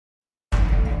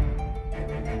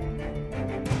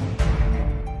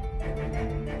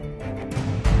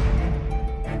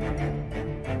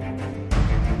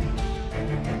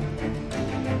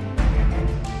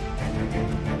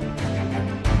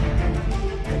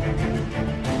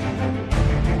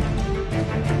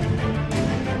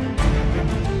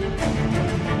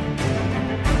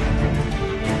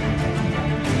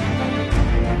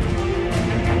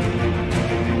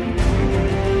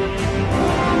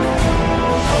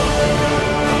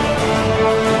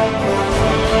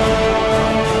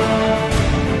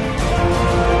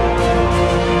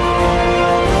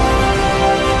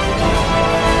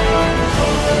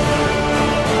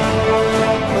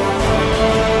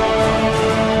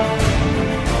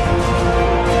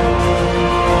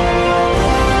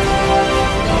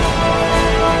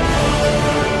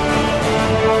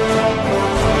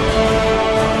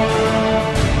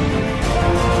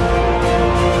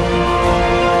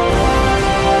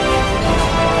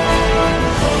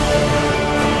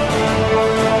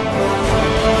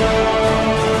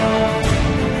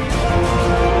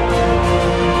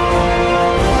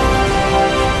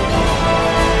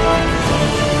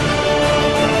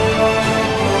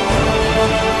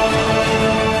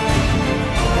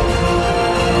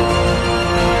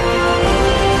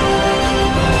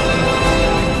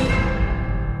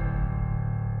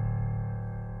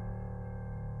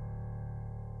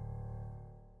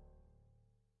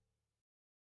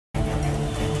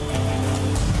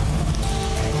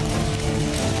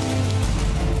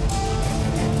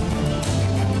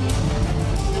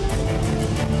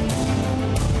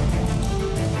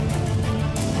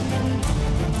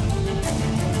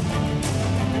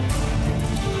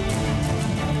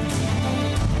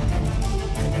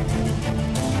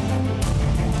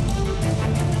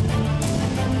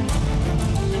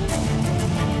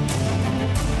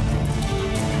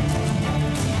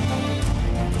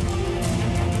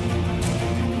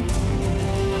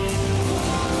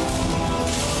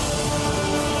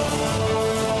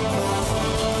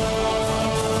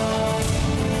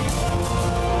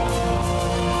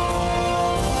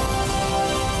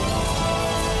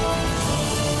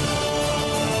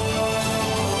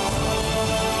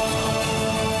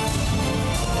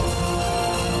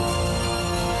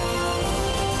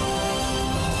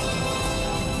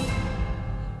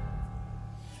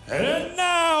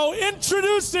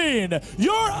Introducing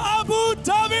your Abu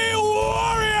Dhabi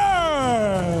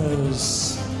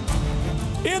Warriors.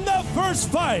 In the first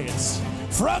fight,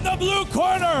 from the blue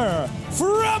corner,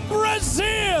 from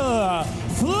Brazil,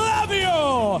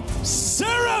 Flavio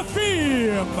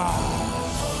Serafim.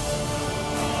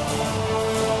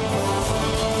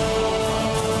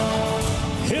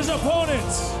 His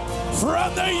opponent,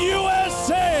 from the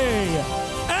USA,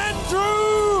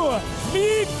 Andrew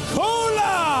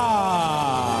Nicola.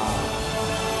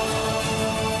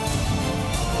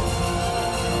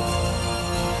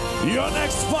 Your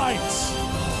next fight,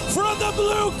 from the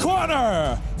blue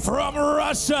corner, from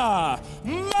Russia,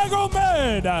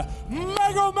 Magomed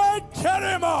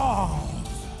Kerimov.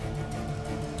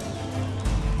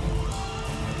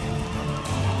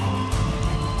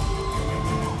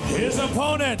 His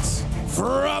opponent,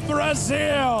 from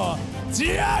Brazil,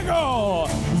 Thiago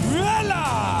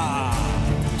Vela.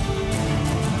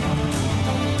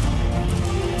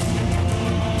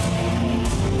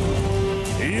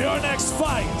 Your next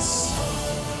fight,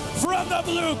 from the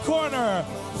blue corner,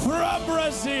 from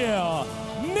Brazil,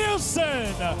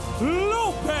 Nilson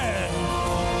Lopez.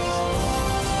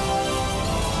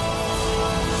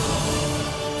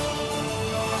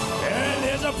 And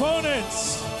his opponent,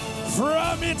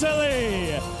 from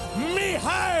Italy,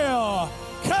 Mihail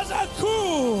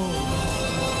Kazaku.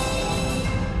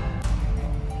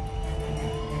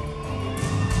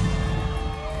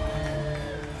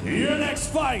 Your next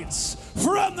fight,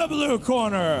 from the blue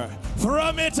corner,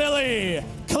 from Italy,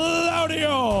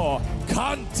 Claudio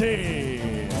Conti.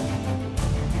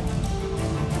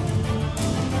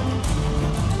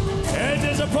 And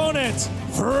his opponent,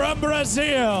 from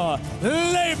Brazil,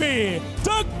 Levi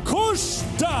da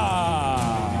Costa.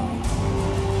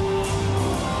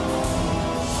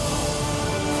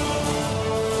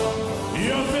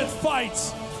 Your fifth fight,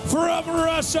 from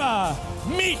Russia,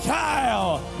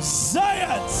 Mikhail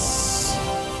Zayats.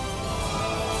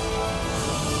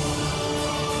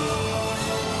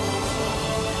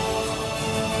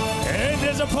 And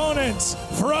his opponent,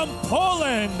 from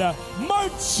Poland,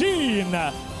 Marcin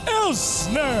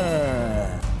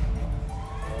Elsner.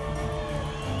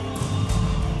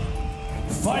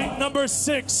 Fight number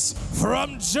 6,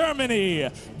 from Germany,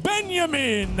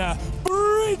 Benjamin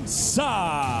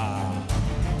Brinza.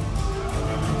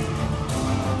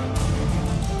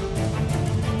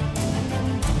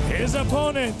 His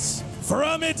opponent,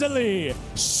 from Italy,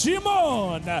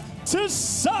 Shimon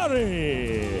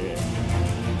Tessari.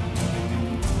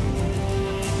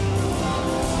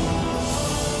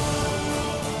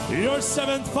 Your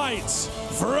 7th fight,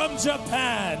 from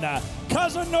Japan,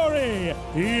 Kazunori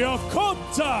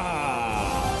Yokota.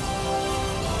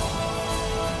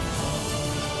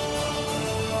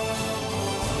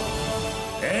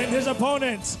 And his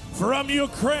opponent, from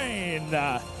Ukraine,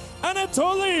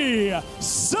 Anatoly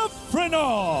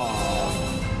Safronov.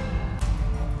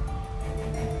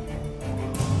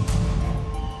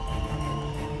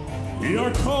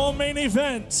 Your co-main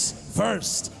event,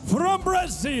 first, from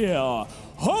Brazil,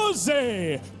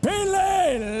 Jose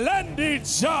Pele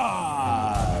Landijas.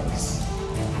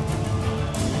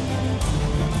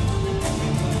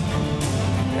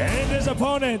 And his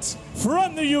opponent,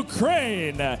 from the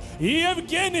Ukraine,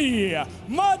 Yevgeny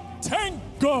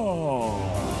Matenko.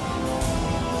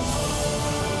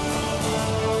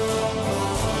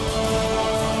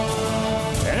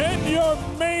 And your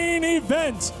main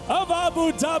event of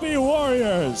Abu Dhabi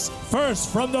Warriors, first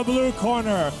from the blue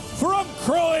corner, from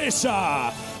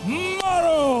Croatia,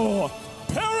 Maro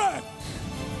Perek.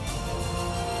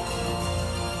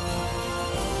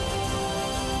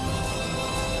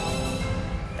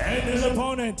 And his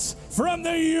opponent, from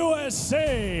the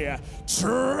USA,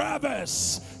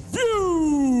 Travis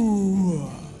Few.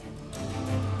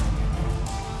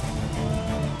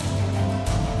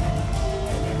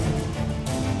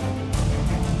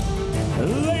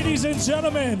 Ladies and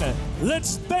gentlemen,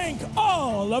 let's thank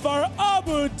all of our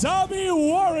Abu Dhabi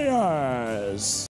Warriors.